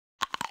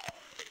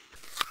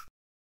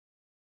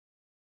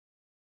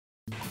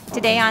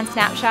Today on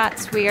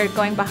Snapshots, we are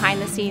going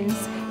behind the scenes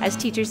as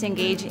teachers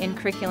engage in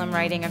curriculum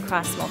writing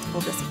across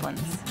multiple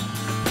disciplines.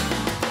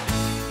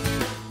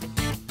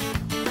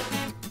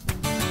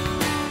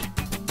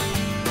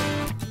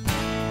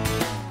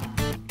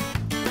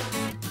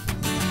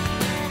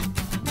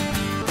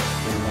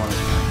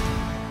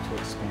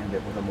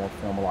 With a more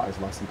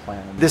formalized lesson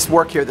plan. This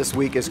work here this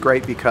week is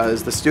great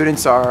because the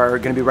students are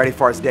going to be ready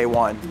for us day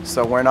one.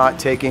 So we're not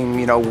taking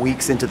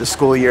weeks into the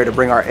school year to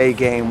bring our A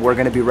game. We're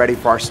going to be ready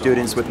for our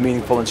students with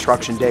meaningful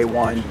instruction day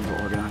one.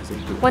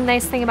 One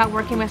nice thing about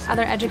working with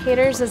other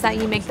educators is that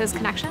you make those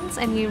connections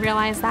and you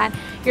realize that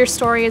your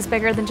story is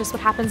bigger than just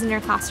what happens in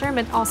your classroom.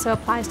 It also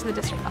applies to the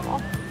district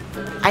level.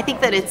 I think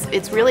that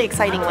it's really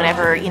exciting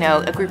whenever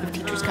a group of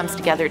teachers comes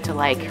together to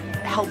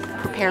help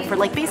prepare for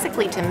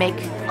basically to make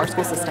our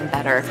school system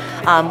better.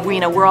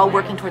 We're all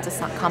working towards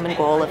a common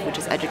goal of which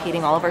is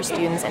educating all of our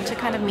students and to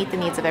kind of meet the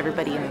needs of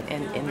everybody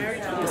in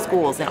the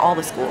schools, in all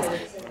the schools.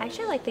 I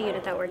actually like the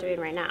unit that we're doing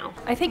right now.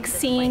 I think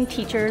seeing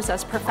teachers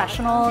as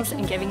professionals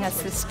and giving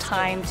us this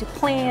time to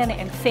plan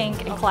and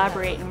think and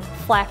collaborate and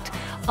reflect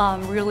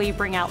really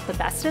bring out the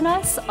best in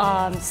us.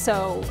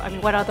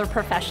 What other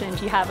profession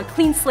do you have a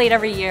clean slate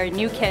every year,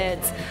 new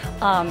kids,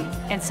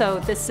 and so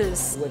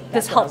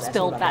this helps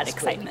build that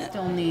excitement.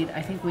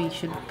 I think we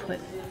should put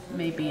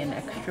maybe an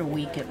extra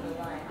week at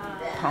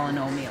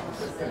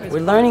polynomials. We're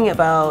learning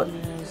about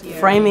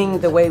framing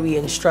the way we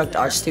instruct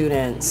our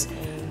students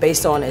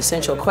based on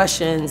essential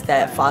questions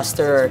that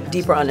foster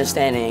deeper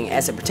understanding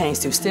as it pertains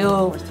to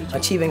still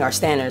achieving our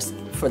standards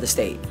for the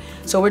state.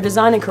 So we're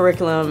designing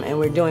curriculum and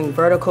we're doing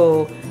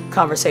vertical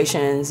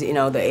conversations. The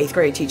 8th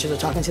grade teachers are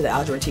talking to the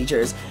algebra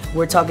teachers.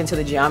 We're talking to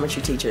the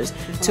geometry teachers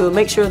to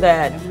make sure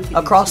that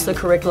across the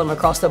curriculum,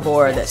 across the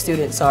board, that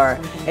students are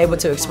able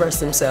to express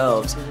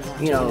themselves,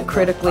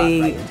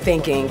 critically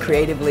thinking,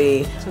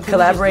 creatively,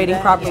 collaborating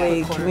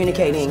properly,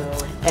 communicating,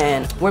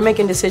 and we're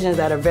making decisions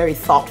that are very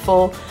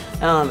thoughtful,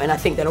 and I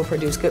think that'll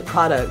produce good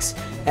products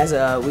as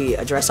we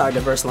address our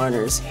diverse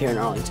learners here in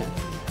Arlington.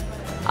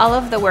 All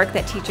of the work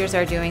that teachers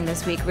are doing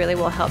this week really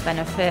will help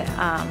benefit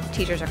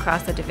teachers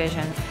across the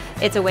division.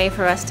 It's a way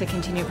for us to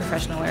continue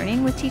professional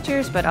learning with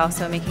teachers, but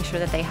also making sure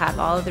that they have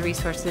all of the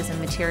resources and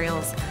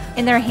materials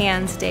in their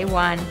hands day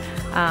one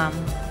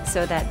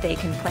so that they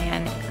can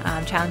plan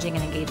challenging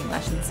and engaging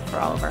lessons for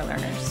all of our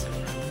learners.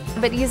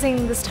 But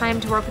using this time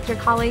to work with your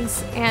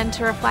colleagues and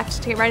to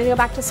reflect, to get ready to go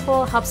back to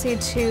school, helps you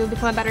to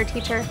become a better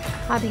teacher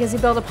because you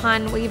build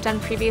upon what you've done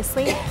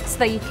previously so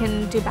that you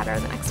can do better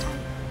the next time.